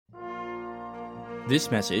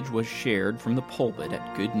This message was shared from the pulpit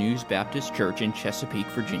at Good News Baptist Church in Chesapeake,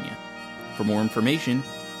 Virginia. For more information,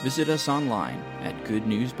 visit us online at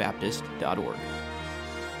goodnewsbaptist.org.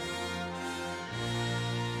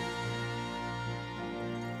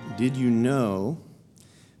 Did you know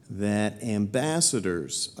that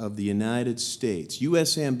ambassadors of the United States,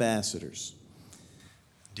 U.S. ambassadors,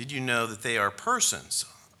 did you know that they are persons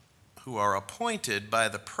who are appointed by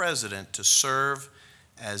the president to serve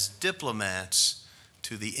as diplomats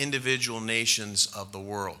to the individual nations of the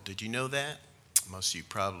world? Did you know that? Most of you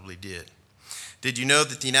probably did. Did you know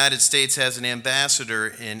that the United States has an ambassador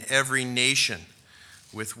in every nation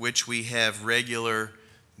with which we have regular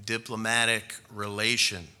diplomatic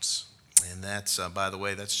relations? And that's, by the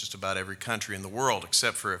way, that's just about every country in the world,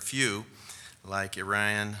 except for a few, like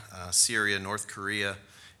Iran, Syria, North Korea,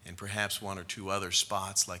 and perhaps one or two other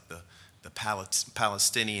spots, like the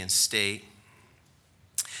Palestinian state.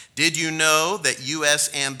 Did you know that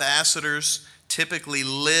U.S. ambassadors typically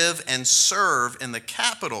live and serve in the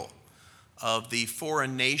capital of the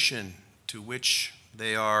foreign nation to which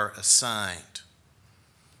they are assigned?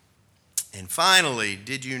 And finally,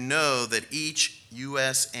 did you know that each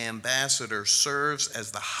U.S. ambassador serves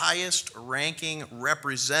as the highest ranking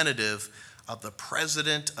representative of the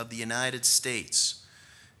President of the United States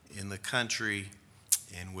in the country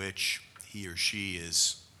in which he or she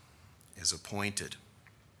is appointed?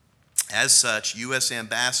 As such, U.S.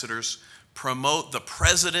 ambassadors promote the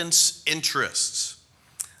President's interests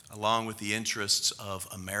along with the interests of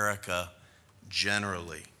America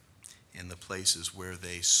generally in the places where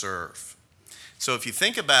they serve. So if you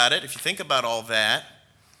think about it, if you think about all that,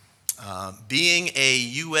 being a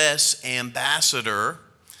U.S. ambassador,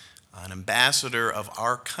 an ambassador of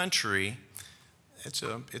our country, it's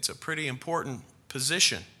a pretty important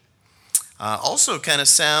position. Also kind of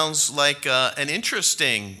sounds like an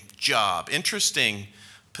interesting job, interesting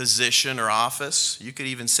position or office. You could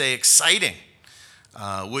even say exciting.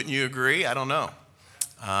 Wouldn't you agree? I don't know.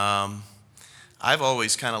 I've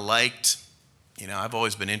always kind of liked, I've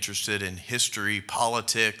always been interested in history,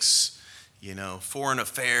 politics, foreign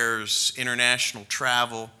affairs, international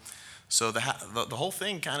travel. So the whole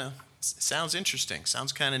thing kind of sounds interesting,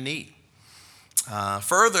 sounds kind of neat.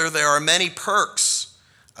 Further, there are many perks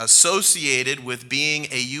associated with being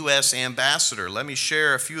a U.S. ambassador. Let me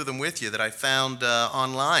share a few of them with you that I found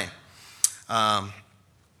online.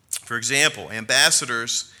 For example,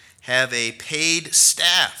 ambassadors have a paid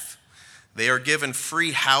staff. They are given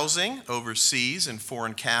free housing overseas in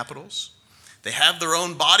foreign capitals. They have their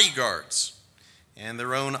own bodyguards and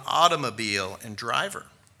their own automobile and driver.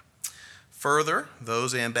 Further,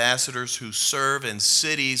 those ambassadors who serve in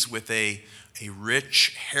cities with a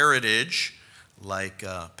rich heritage, like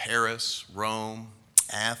Paris, Rome,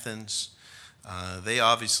 Athens, they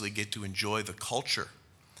obviously get to enjoy the culture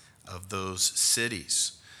of those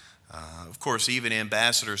cities. Of course, even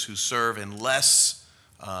ambassadors who serve in less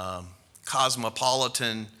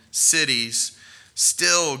cosmopolitan cities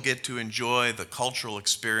still get to enjoy the cultural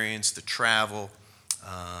experience, the travel,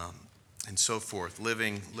 and so forth,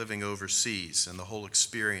 living overseas and the whole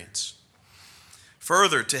experience.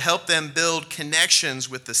 Further, to help them build connections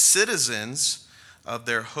with the citizens of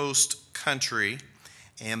their host country,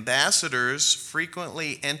 ambassadors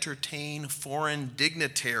frequently entertain foreign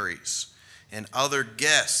dignitaries and other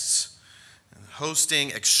guests,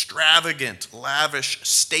 hosting extravagant, lavish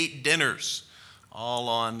state dinners, all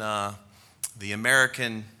on the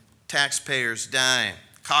American taxpayer's dime,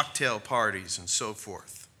 cocktail parties, and so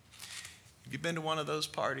forth. Have you been to one of those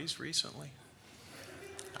parties recently?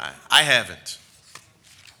 I haven't.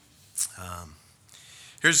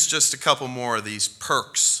 Here's just a couple more of these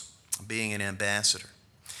perks of being an ambassador.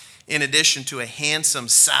 In addition to a handsome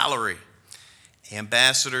salary,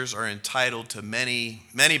 ambassadors are entitled to many,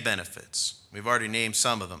 many benefits. We've already named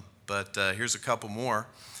some of them, but here's a couple more.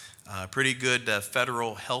 Pretty good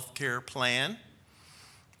federal health care plan,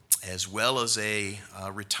 as well as a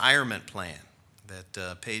retirement plan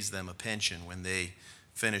that pays them a pension when they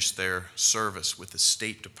finish their service with the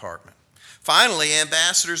State Department. Finally,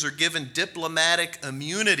 ambassadors are given diplomatic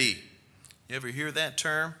immunity. You ever hear that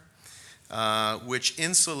term? Which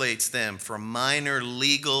insulates them from minor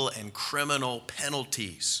legal and criminal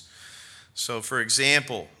penalties. So, for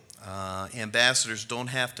example, ambassadors don't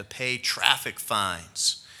have to pay traffic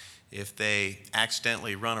fines if they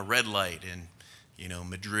accidentally run a red light in,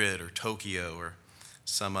 Madrid or Tokyo or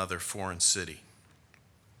some other foreign city.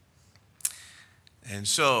 And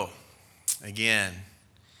so, again,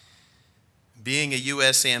 being a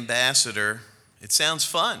U.S. ambassador, it sounds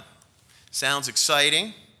fun, sounds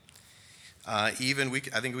exciting, I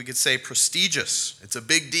think we could say prestigious. It's a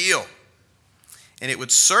big deal. And it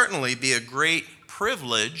would certainly be a great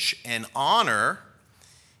privilege and honor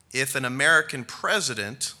if an American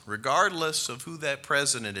president, regardless of who that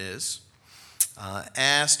president is,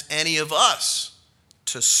 asked any of us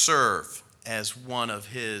to serve as one of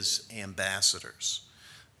his ambassadors.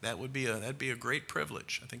 That'd be a great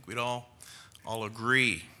privilege. I think we'd all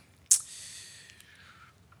agree.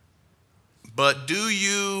 But do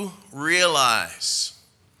you realize?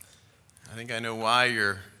 I think I know why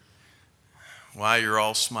you're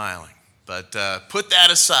all smiling. But put that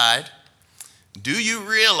aside. Do you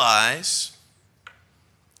realize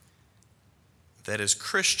that as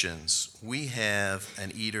Christians we have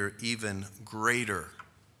an even greater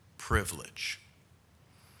privilege?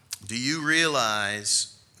 Do you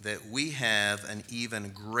realize that we have an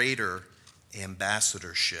even greater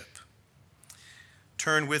ambassadorship?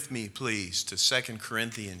 Turn with me, please, to 2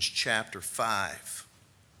 Corinthians chapter 5.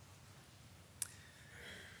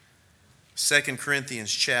 2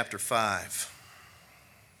 Corinthians chapter 5.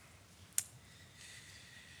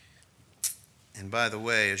 And by the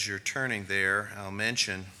way, as you're turning there, I'll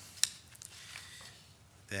mention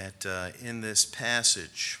that in this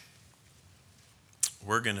passage,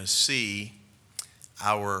 we're going to see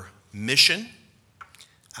our mission,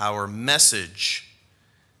 our message,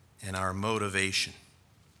 and our motivation.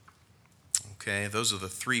 Okay, those are the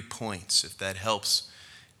 3 points, if that helps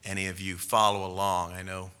any of you follow along. I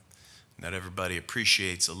know not everybody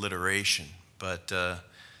appreciates alliteration, but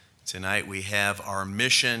tonight we have our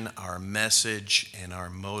mission, our message, and our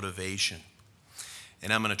motivation.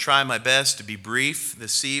 And I'm going to try my best to be brief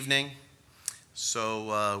this evening.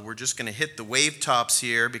 So we're just going to hit the wave tops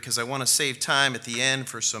here because I want to save time at the end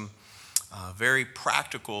for some very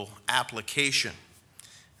practical application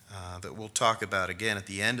that we'll talk about again at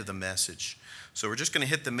the end of the message. So we're just going to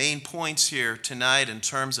hit the main points here tonight in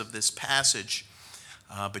terms of this passage.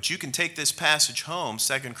 But you can take this passage home,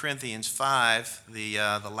 2 Corinthians 5,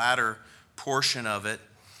 the latter portion of it,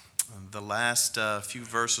 the last few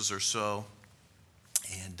verses or so,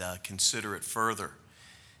 and consider it further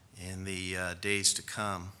in the days to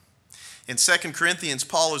come. In 2 Corinthians,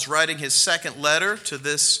 Paul is writing his second letter to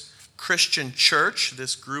this Christian church,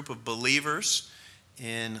 this group of believers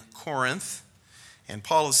in Corinth. And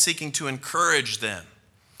Paul is seeking to encourage them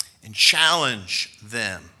and challenge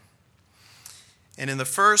them. And in the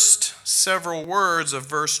first several words of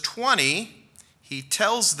verse 20, he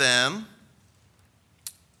tells them,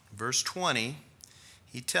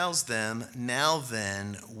 now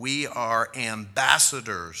then, we are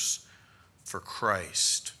ambassadors for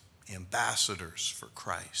Christ. Ambassadors for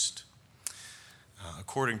Christ.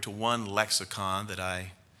 According to one lexicon that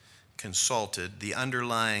I consulted, the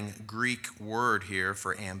underlying Greek word here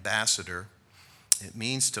for ambassador, it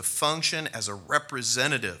means to function as a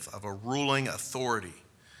representative of a ruling authority,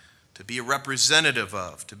 to be a representative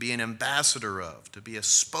of, to be an ambassador of, to be a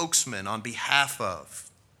spokesman on behalf of.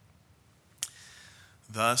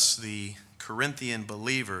 Thus, the Corinthian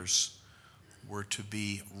believers were to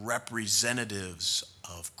be representatives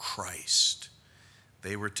of Christ.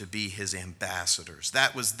 They were to be his ambassadors.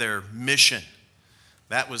 That was their mission.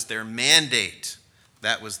 That was their mandate.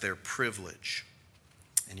 That was their privilege.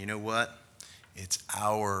 And you know what? It's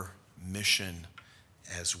our mission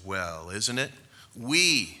as well, isn't it?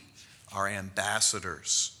 We are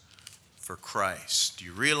ambassadors for Christ. Do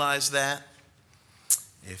you realize that?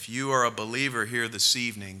 If you are a believer here this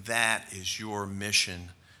evening, that is your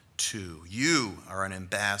mission too. You are an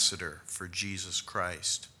ambassador for Jesus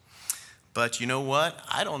Christ. But you know what?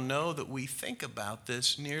 I don't know that we think about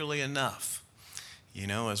this nearly enough. You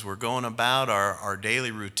know, as we're going about our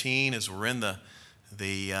daily routine, as we're in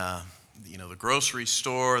the grocery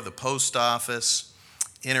store, the post office,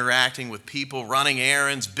 interacting with people, running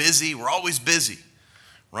errands, busy. We're always busy,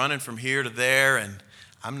 running from here to there, and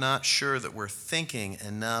I'm not sure that we're thinking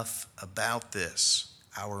enough about this,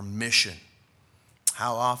 our mission.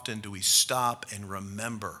 How often do we stop and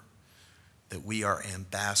remember that we are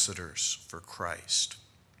ambassadors for Christ?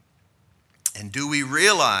 And do we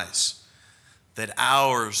realize that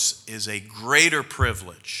ours is a greater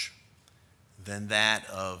privilege than that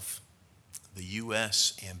of the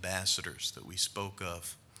U.S. ambassadors that we spoke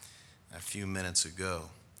of a few minutes ago?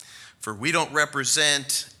 For we don't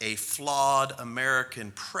represent a flawed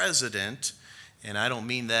American president, and I don't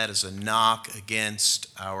mean that as a knock against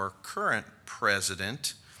our current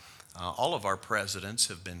president. All of our presidents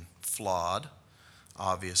have been flawed,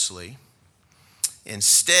 obviously.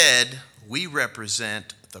 Instead, we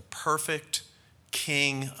represent the perfect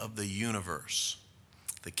King of the universe,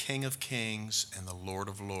 the King of kings and the Lord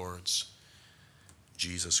of lords,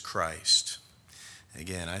 Jesus Christ.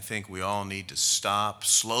 Again, I think we all need to stop,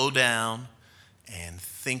 slow down, and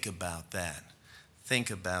think about that. Think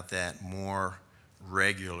about that more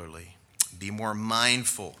regularly. Be more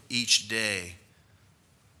mindful each day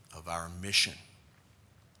of our mission,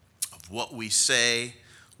 of what we say,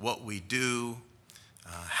 what we do,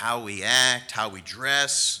 how we act, how we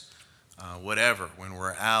dress, whatever, when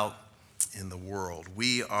we're out in the world.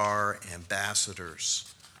 We are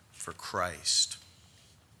ambassadors for Christ.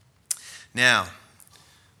 Now,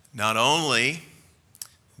 not only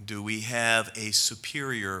do we have a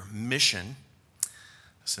superior mission,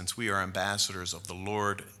 since we are ambassadors of the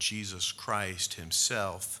Lord Jesus Christ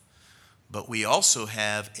himself, but we also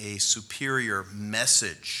have a superior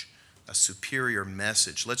message,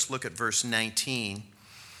 Let's look at verse 19.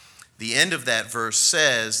 The end of that verse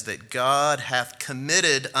says that God hath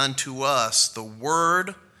committed unto us the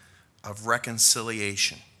word of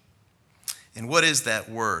reconciliation. And what is that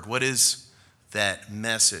word? What is that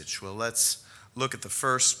message? Well, let's look at the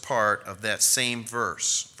first part of that same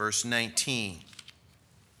verse, verse 19.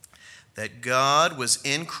 That God was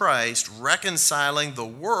in Christ reconciling the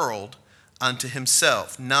world unto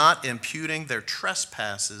himself, not imputing their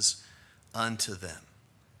trespasses unto them.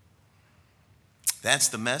 That's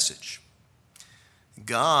the message.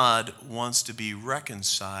 God wants to be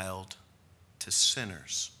reconciled to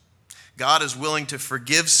sinners. God is willing to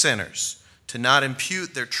forgive sinners, to not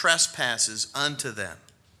impute their trespasses unto them.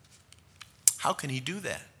 How can he do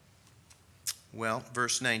that? Well,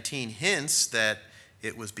 verse 19 hints that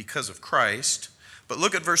it was because of Christ. But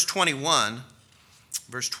look at verse 21.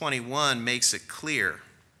 Verse 21 makes it clear.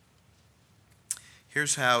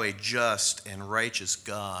 Here's how a just and righteous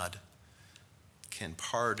God can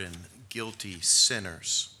pardon guilty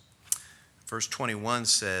sinners. Verse 21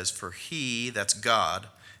 says, "For he," that's God,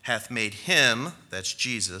 "hath made him," that's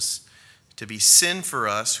Jesus, "to be sin for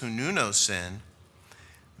us who knew no sin,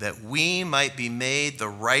 that we might be made the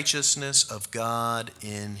righteousness of God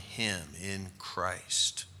in him," in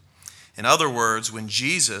Christ. In other words, when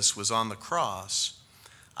Jesus was on the cross,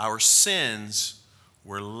 our sins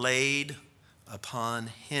were laid upon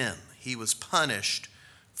him. He was punished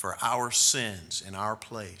for our sins in our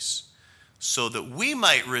place, so that we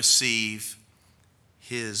might receive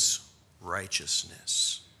his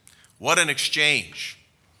righteousness. What an exchange.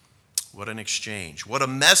 What an exchange. What a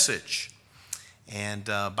message. And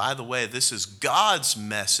by the way, this is God's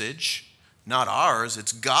message, not ours.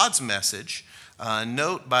 It's God's message.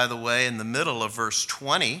 Note, by the way, in the middle of verse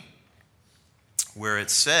 20, where it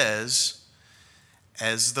says,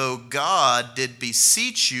 "As though God did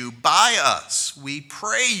beseech you by us, we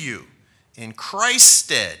pray you, in Christ's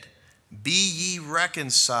stead, be ye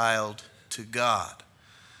reconciled to God."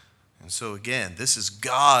 And so again, this is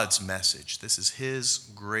God's message. This is his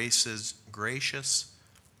gracious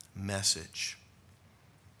message.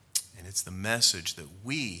 And it's the message that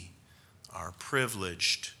we are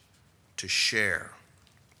privileged to share.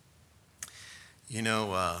 You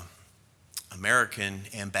know, American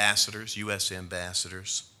ambassadors, U.S.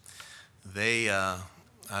 ambassadors,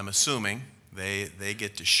 I'm assuming, they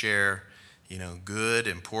get to share, good,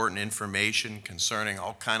 important information concerning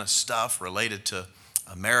all kind of stuff related to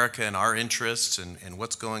America and our interests and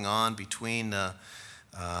what's going on between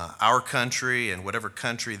our country and whatever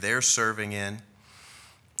country they're serving in,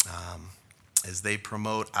 as they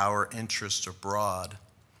promote our interests abroad.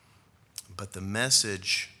 But the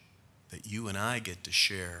message that you and I get to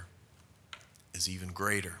share is even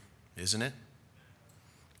greater, isn't it?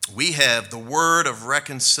 We have the word of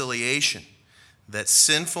reconciliation, that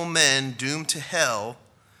sinful men doomed to hell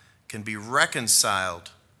can be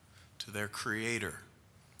reconciled to their Creator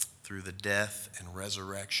through the death and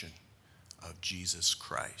resurrection of Jesus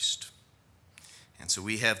Christ. And so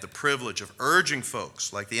we have the privilege of urging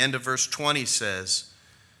folks, like the end of verse 20 says,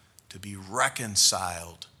 to be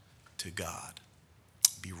reconciled to God.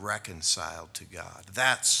 Be reconciled to God.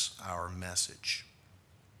 That's our message.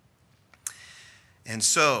 And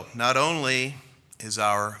so, not only is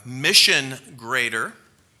our mission greater,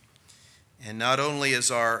 and not only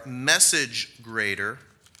is our message greater,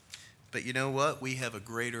 but you know what? We have a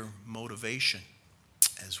greater motivation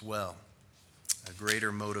as well. A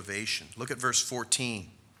greater motivation. Look at verse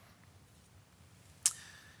 14.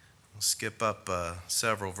 We'll skip up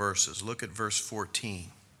several verses. Look at verse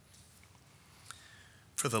 14.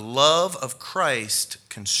 "For the love of Christ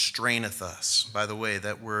constraineth us." By the way,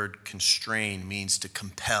 that word constrain means to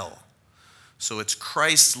compel. So it's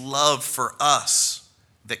Christ's love for us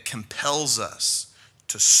that compels us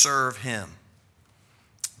to serve him.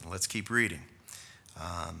 Let's keep reading.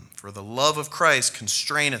 "For the love of Christ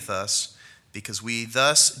constraineth us, because we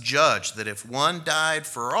thus judge that if one died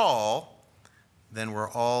for all, then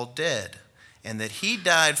we're all dead. and that he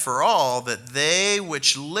died for all, that they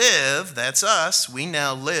which live, that's us, we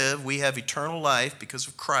now live, we have eternal life because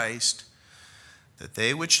of Christ, that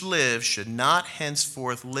they which live should not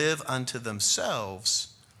henceforth live unto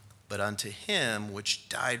themselves, but unto him which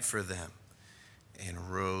died for them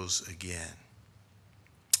and rose again.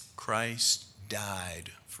 Christ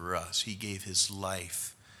died for us. He gave his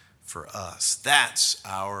life for us. That's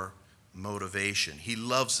our motivation. He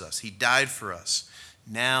loves us. He died for us.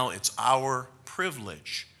 Now it's our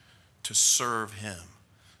privilege to serve him,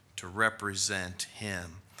 to represent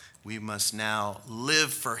him. We must now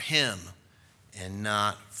live for him and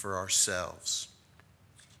not for ourselves.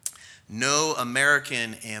 No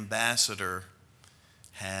American ambassador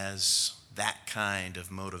has that kind of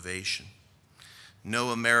motivation. No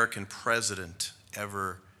American president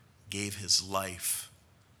ever gave his life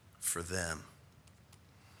for them.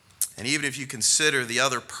 And even if you consider the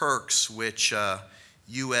other perks which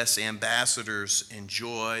U.S. ambassadors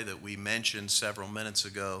enjoy that we mentioned several minutes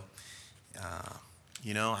ago,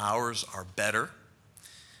 ours are better.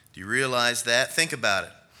 Do you realize that? Think about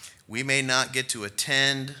it. We may not get to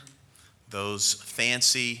attend those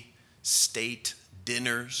fancy state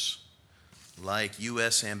dinners like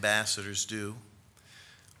U.S. ambassadors do,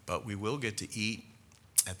 but we will get to eat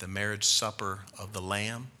at the marriage supper of the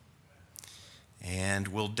Lamb. And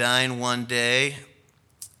we'll dine one day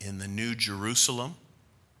in the New Jerusalem.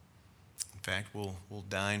 In fact, we'll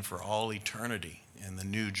dine for all eternity in the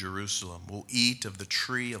New Jerusalem. We'll eat of the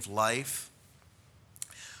tree of life.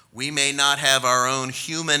 We may not have our own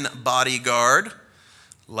human bodyguard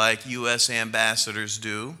like U.S. ambassadors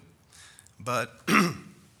do, but,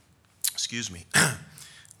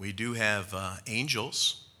 we do have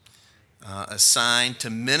angels assigned to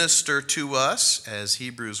minister to us, as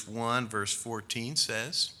Hebrews 1 verse 14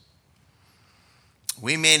 says.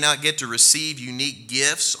 We may not get to receive unique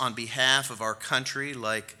gifts on behalf of our country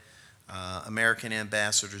like American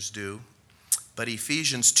ambassadors do, but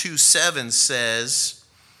Ephesians 2:7 says,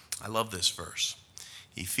 I love this verse,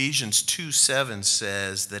 Ephesians 2:7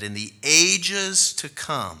 says that in the ages to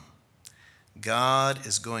come, God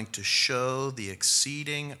is going to show the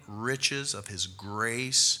exceeding riches of his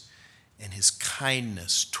grace and his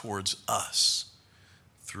kindness towards us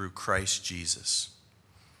through Christ Jesus.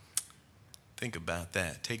 Think about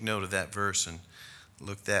that. Take note of that verse and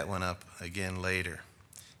look that one up again later.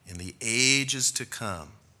 In the ages to come,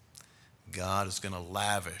 God is going to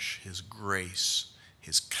lavish his grace,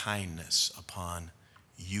 his kindness upon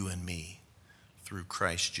you and me through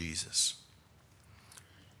Christ Jesus.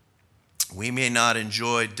 We may not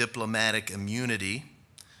enjoy diplomatic immunity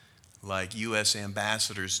like U.S.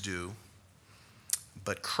 ambassadors do,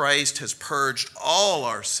 but Christ has purged all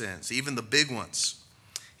our sins, even the big ones.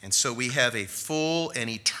 And so we have a full and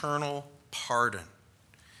eternal pardon.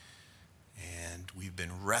 And we've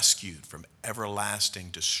been rescued from everlasting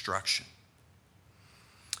destruction.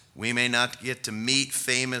 We may not get to meet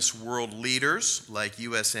famous world leaders like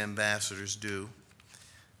U.S. ambassadors do,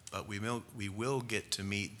 but we will get to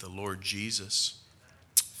meet the Lord Jesus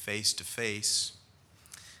face to face,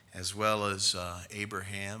 as well as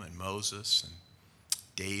Abraham and Moses and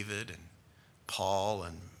David and Paul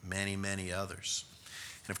and many, many others.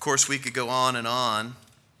 And of course, we could go on and on.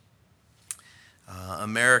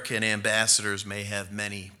 American ambassadors may have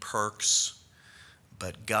many perks,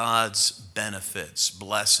 but God's benefits,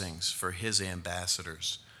 blessings for his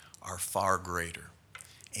ambassadors are far greater,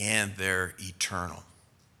 and they're eternal.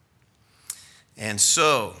 And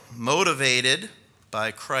so, motivated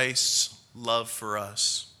by Christ's love for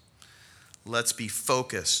us, let's be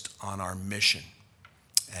focused on our mission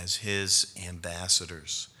as his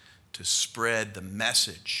ambassadors to spread the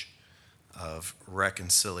message of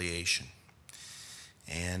reconciliation.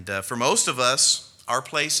 And for most of us, our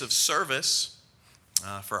place of service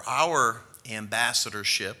for our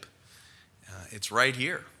ambassadorship, it's right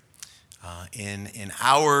here in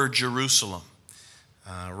our Jerusalem,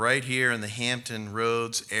 right here in the Hampton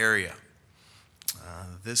Roads area.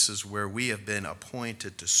 This is where we have been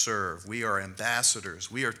appointed to serve. We are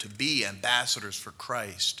ambassadors. We are to be ambassadors for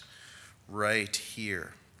Christ right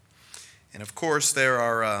here. And of course, there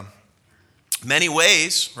are many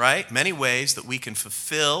ways, right? Many ways that we can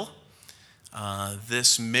fulfill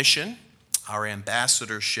this mission, our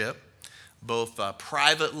ambassadorship, both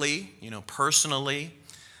privately, personally,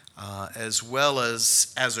 as well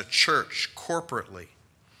as a church, corporately.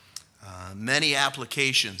 Many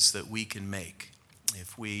applications that we can make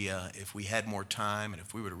if we had more time and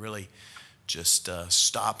if we would really just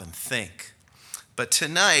stop and think. But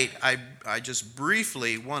tonight, I just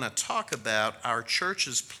briefly want to talk about our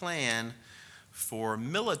church's plan for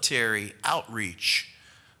military outreach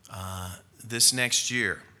this next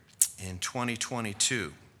year in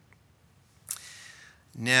 2022.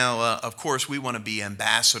 Now, of course, we want to be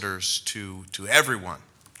ambassadors to everyone,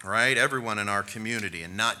 right? Everyone in our community,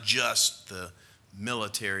 and not just the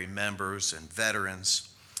military members and veterans.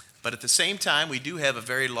 But at the same time, we do have a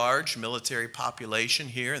very large military population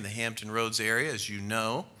here in the Hampton Roads area, as you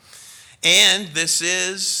know. And this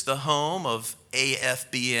is the home of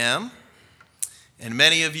AFBM. And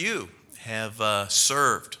many of you have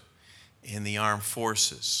served in the armed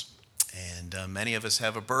forces. And many of us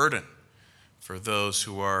have a burden for those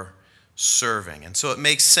who are serving. And so it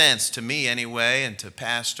makes sense to me anyway, and to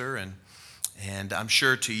Pastor, and I'm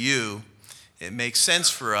sure to you, it makes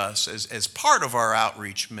sense for us as part of our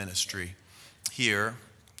outreach ministry here,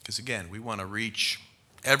 because again, we want to reach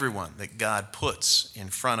everyone that God puts in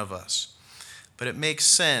front of us. But it makes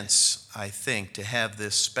sense, I think, to have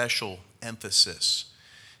this special emphasis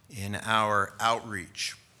in our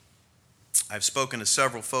outreach. I've spoken to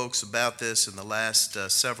several folks about this in the last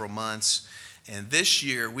several months, and this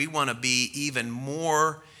year we want to be even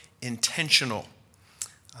more intentional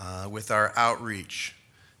with our outreach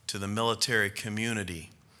to the military community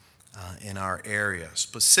in our area.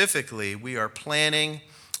 Specifically, we are planning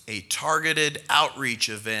a targeted outreach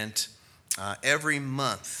event every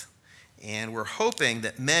month, and we're hoping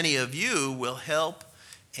that many of you will help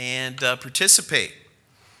and participate.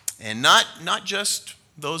 And not just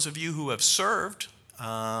those of you who have served,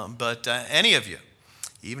 but any of you.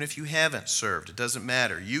 Even if you haven't served, it doesn't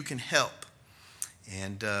matter. You can help,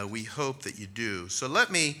 and we hope that you do. So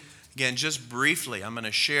let me, again, just briefly, I'm going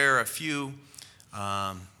to share a few,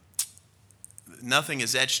 nothing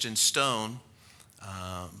is etched in stone,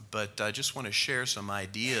 but I just want to share some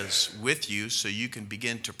ideas with you so you can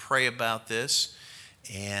begin to pray about this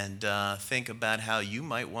and think about how you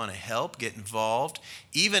might want to help, get involved,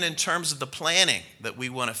 even in terms of the planning that we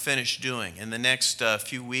want to finish doing in the next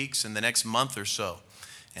few weeks, in the next month or so.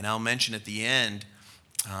 And I'll mention at the end,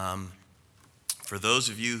 for those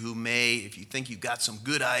of you who may, if you think you've got some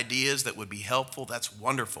good ideas that would be helpful, that's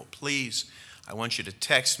wonderful. Please, I want you to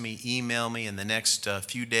text me, email me in the next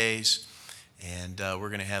few days, and we're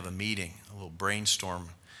going to have a meeting, a little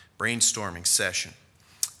brainstorming session.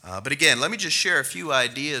 But again, let me just share a few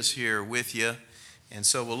ideas here with you. And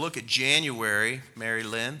so we'll look at January. Mary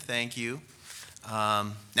Lynn, thank you.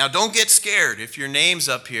 Now, don't get scared if your name's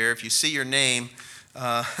up here, if you see your name.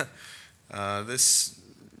 I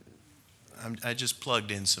just plugged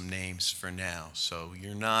in some names for now, so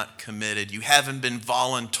you're not committed. You haven't been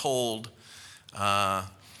voluntold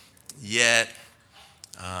yet.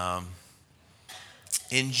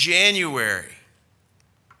 In January,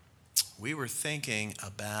 we were thinking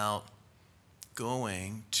about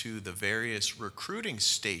going to the various recruiting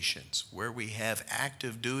stations where we have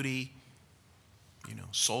active duty,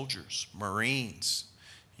 soldiers, Marines,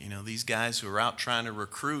 these guys who are out trying to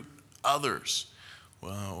recruit others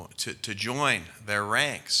to join their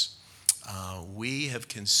ranks. We have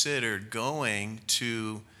considered going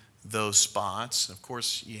to those spots. Of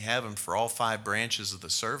course, you have them for all 5 branches of the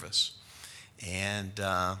service. And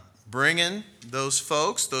bringing those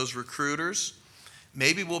folks, those recruiters,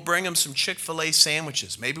 maybe we'll bring them some Chick-fil-A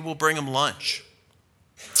sandwiches. Maybe we'll bring them lunch.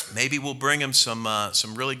 Maybe we'll bring them some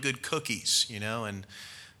really good cookies, and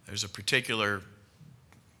there's a particular,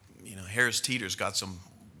 Harris Teeter's got some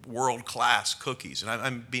world-class cookies, and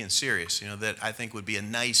I'm being serious, that I think would be a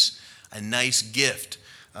nice gift.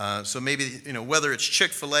 So maybe, whether it's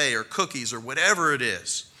Chick-fil-A or cookies or whatever it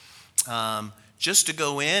is, just to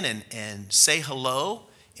go in and say hello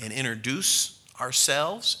and introduce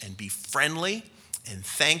ourselves and be friendly and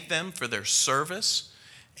thank them for their service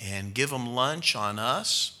and give them lunch on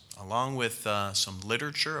us, along with some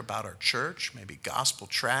literature about our church, maybe gospel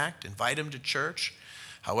tract, invite them to church,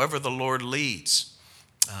 however the Lord leads.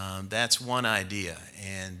 That's one idea.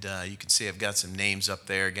 And you can see I've got some names up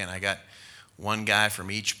there. Again, I got one guy from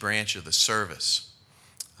each branch of the service,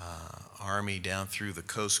 Army down through the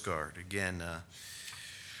Coast Guard. Again,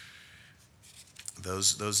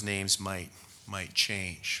 those names might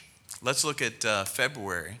change. Let's look at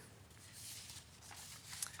February.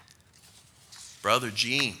 Brother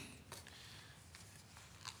Gene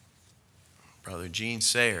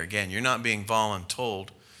Sayer. Again, you're not being voluntold,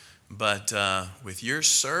 but with your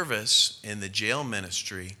service in the jail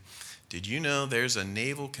ministry, did you know there's a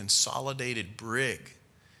Naval Consolidated Brig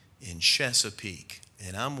in Chesapeake?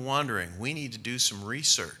 And I'm wondering, we need to do some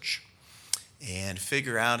research and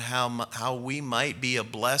figure out how we might be a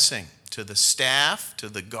blessing to the staff, to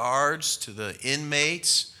the guards, to the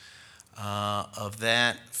inmates of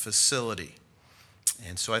that facility.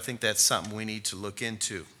 And so I think that's something we need to look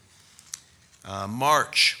into.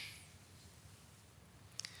 March.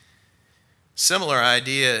 Similar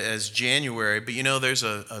idea as January, but there's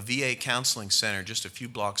a VA counseling center just a few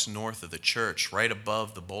blocks north of the church, right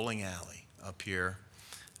above the bowling alley up here.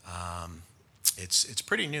 It's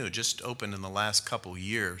pretty new, just opened in the last couple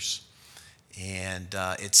years. And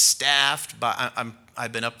it's staffed by,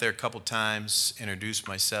 I've been up there a couple times, introduced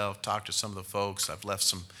myself, talked to some of the folks. I've left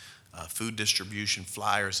some food distribution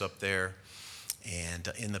flyers up there and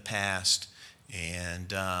in the past.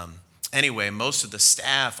 And anyway, most of the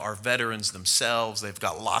staff are veterans themselves. They've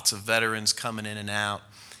got lots of veterans coming in and out.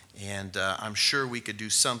 And I'm sure we could do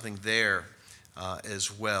something there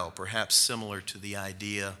as well, perhaps similar to the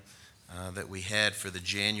idea that we had for the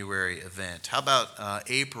January event. How about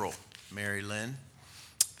April? Mary Lynn,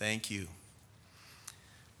 thank you.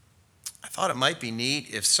 I thought it might be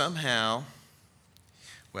neat if somehow,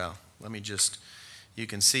 well, you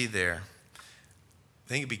can see there. I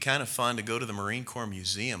think it'd be kind of fun to go to the Marine Corps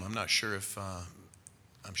Museum. I'm not sure if,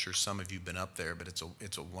 I'm sure some of you have been up there, but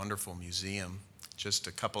it's a wonderful museum just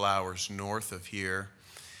a couple hours north of here.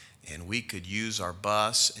 And we could use our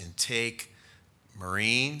bus and take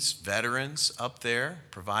Marines, veterans up there,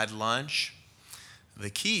 provide lunch. The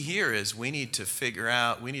key here is we need to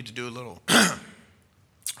do a little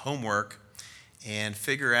homework and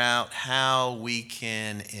figure out how we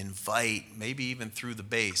can invite, maybe even through the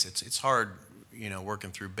base. It's hard,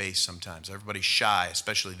 working through base sometimes. Everybody's shy,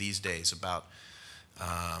 especially these days, about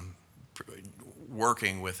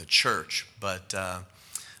working with a church. But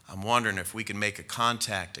I'm wondering if we can make a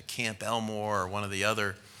contact at Camp Elmore or one of the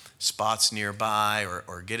other spots nearby,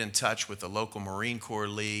 or get in touch with the local Marine Corps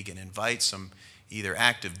League and invite some either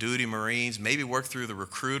active duty Marines, maybe work through the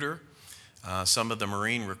recruiter, some of the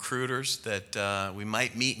Marine recruiters that we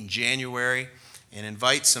might meet in January, and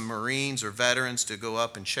invite some Marines or veterans to go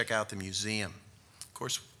up and check out the museum. Of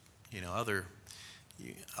course,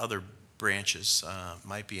 other branches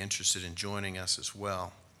might be interested in joining us as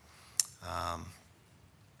well. How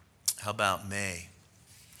about May?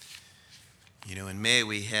 In May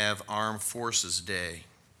we have Armed Forces Day,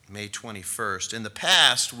 May 21st. In the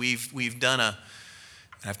past, we've done and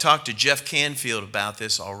I've talked to Jeff Canfield about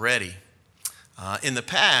this already. In the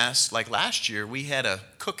past, like last year, we had a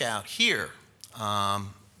cookout here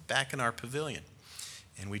back in our pavilion.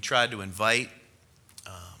 And we tried to invite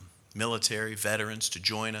military veterans to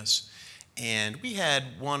join us. And we had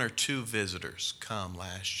one or two visitors come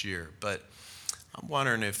last year. But I'm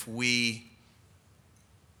wondering if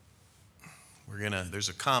there's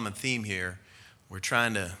a common theme here. We're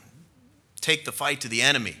trying to take the fight to the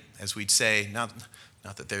enemy, as we'd say, not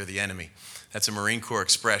that they're the enemy. That's a Marine Corps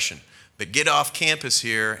expression. But get off campus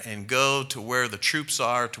here and go to where the troops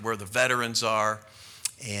are, to where the veterans are.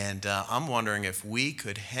 And I'm wondering if we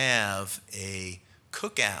could have a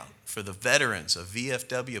cookout for the veterans of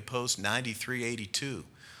VFW Post 9382.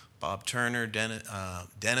 Bob Turner,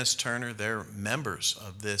 Dennis Turner, they're members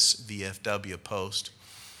of this VFW post.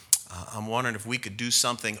 I'm wondering if we could do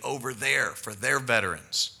something over there for their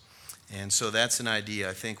veterans. And so that's an idea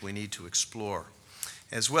I think we need to explore.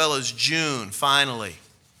 As well as June, finally.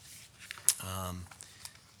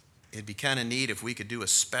 It'd be kind of neat if we could do a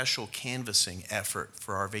special canvassing effort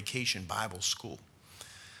for our Vacation Bible School.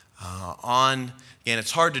 Again,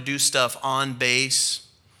 it's hard to do stuff on base,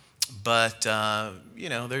 but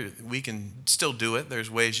we can still do it. There's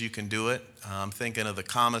ways you can do it. I'm thinking of the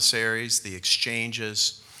commissaries, the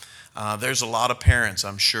exchanges. There's a lot of parents,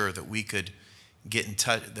 I'm sure, that we could get in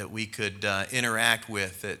touch, that we could interact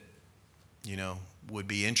with, that would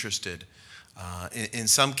be interested. In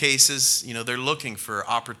some cases, they're looking for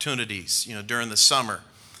opportunities, during the summer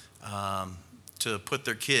to put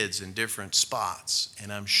their kids in different spots.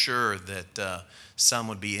 And I'm sure that some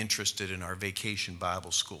would be interested in our Vacation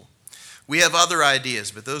Bible School. We have other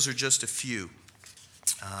ideas, but those are just a few.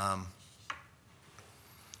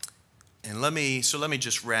 And let me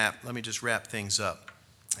just wrap things up,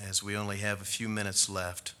 as we only have a few minutes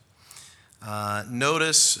left.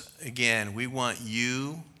 Notice, again, we want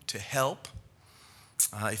you to help.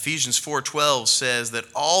 Ephesians 4:12 says that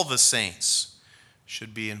all the saints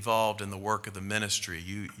should be involved in the work of the ministry.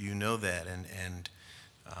 You know that, and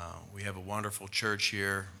we have a wonderful church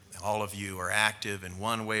here. All of you are active in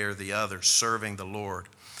one way or the other, serving the Lord.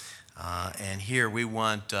 And here we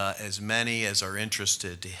want as many as are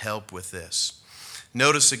interested to help with this.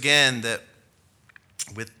 Notice again that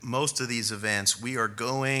with most of these events, we are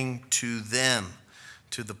going to them,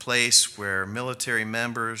 to the place where military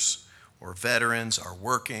members or veterans are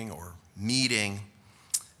working or meeting,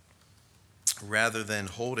 rather than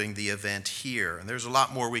holding the event here. And there's a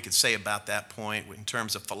lot more we could say about that point in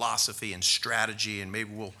terms of philosophy and strategy, and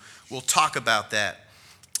maybe we'll talk about that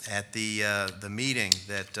at the meeting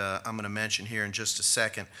that I'm going to mention here in just a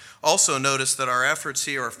second. Also notice that our efforts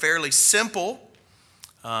here are fairly simple.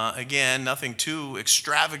 Again, nothing too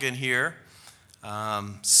extravagant here.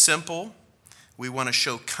 Simple. We want to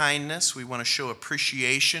show kindness. We want to show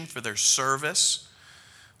appreciation for their service.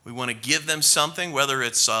 We want to give them something, whether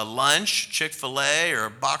it's lunch, Chick-fil-A, or a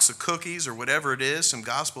box of cookies, or whatever it is, some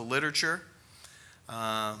gospel literature.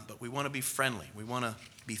 But we want to be friendly. We want to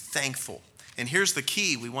be thankful. And here's the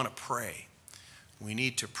key. We want to pray. We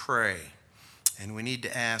need to pray. And we need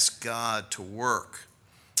to ask God to work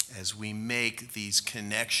as we make these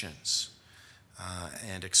connections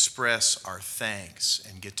and express our thanks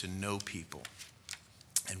and get to know people.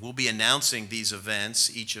 And we'll be announcing these event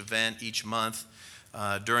each month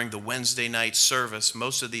during the Wednesday night service.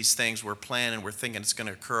 Most of these things we're planning, we're thinking it's going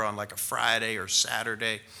to occur on like a Friday or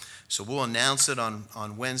Saturday. So we'll announce it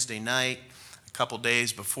on Wednesday night, a couple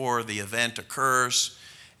days before the event occurs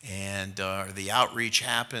and the outreach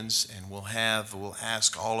happens, and we'll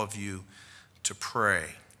ask all of you to pray.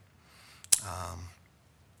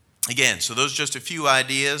 Again, so those are just a few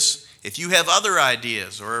ideas. If you have other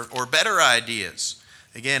ideas or better ideas,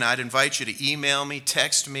 again, I'd invite you to email me,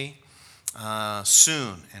 text me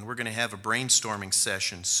soon, and we're going to have a brainstorming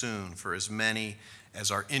session soon for as many as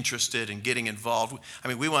are interested in getting involved. I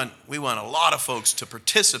mean, we want a lot of folks to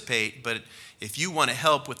participate, but if you want to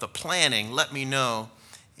help with the planning, let me know,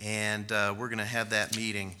 and we're going to have that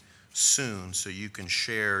meeting soon so you can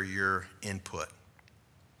share your input.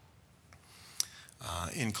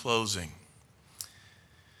 In closing,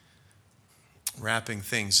 wrapping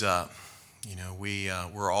things up,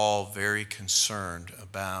 we're all very concerned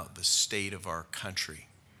about the state of our country,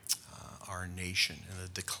 our nation, and the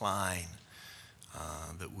decline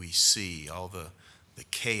that we see, all the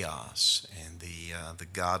chaos and the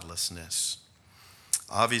godlessness.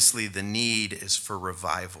 Obviously, the need is for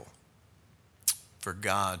revival, for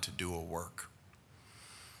God to do a work.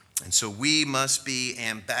 And so we must be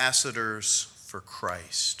ambassadors for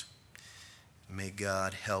Christ. May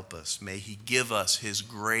God help us. May He give us His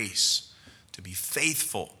grace to be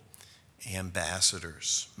faithful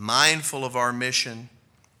ambassadors, mindful of our mission,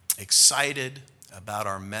 excited about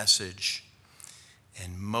our message,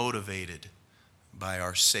 and motivated by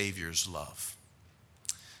our Savior's love.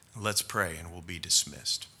 Let's pray and we'll be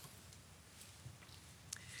dismissed.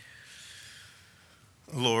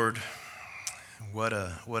 Lord, what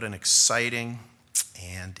an exciting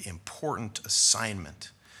and important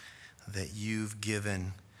assignment that you've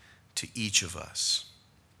given to each of us,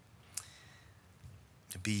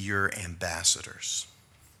 to be your ambassadors.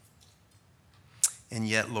 And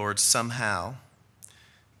yet, Lord, somehow,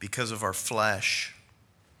 because of our flesh,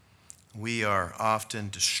 we are often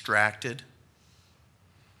distracted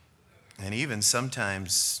and even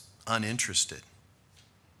sometimes uninterested,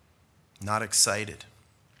 not excited.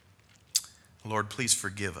 Lord, please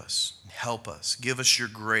forgive us. Help us. Give us your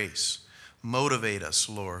grace. Motivate us,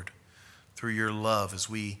 Lord, through your love as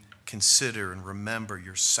we consider and remember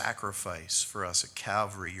your sacrifice for us at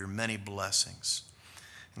Calvary, your many blessings.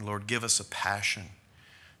 And Lord, give us a passion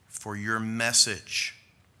for your message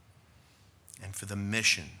and for the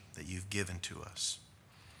mission that you've given to us.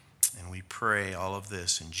 And we pray all of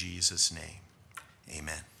this in Jesus' name.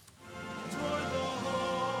 Amen. Toward the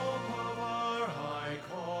hope of our high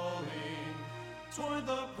calling, toward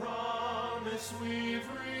the promise we've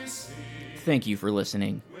received. Thank you for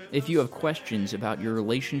listening. If you have questions about your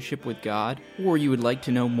relationship with God, or you would like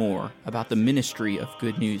to know more about the ministry of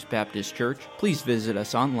Good News Baptist Church, please visit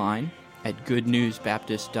us online at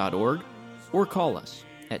goodnewsbaptist.org or call us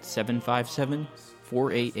at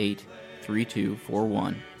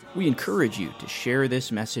 757-488-3241. We encourage you to share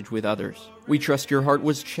this message with others. We trust your heart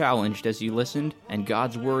was challenged as you listened, and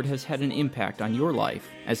God's Word has had an impact on your life,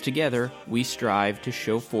 as together we strive to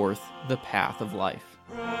show forth the path of life.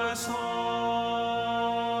 Press on.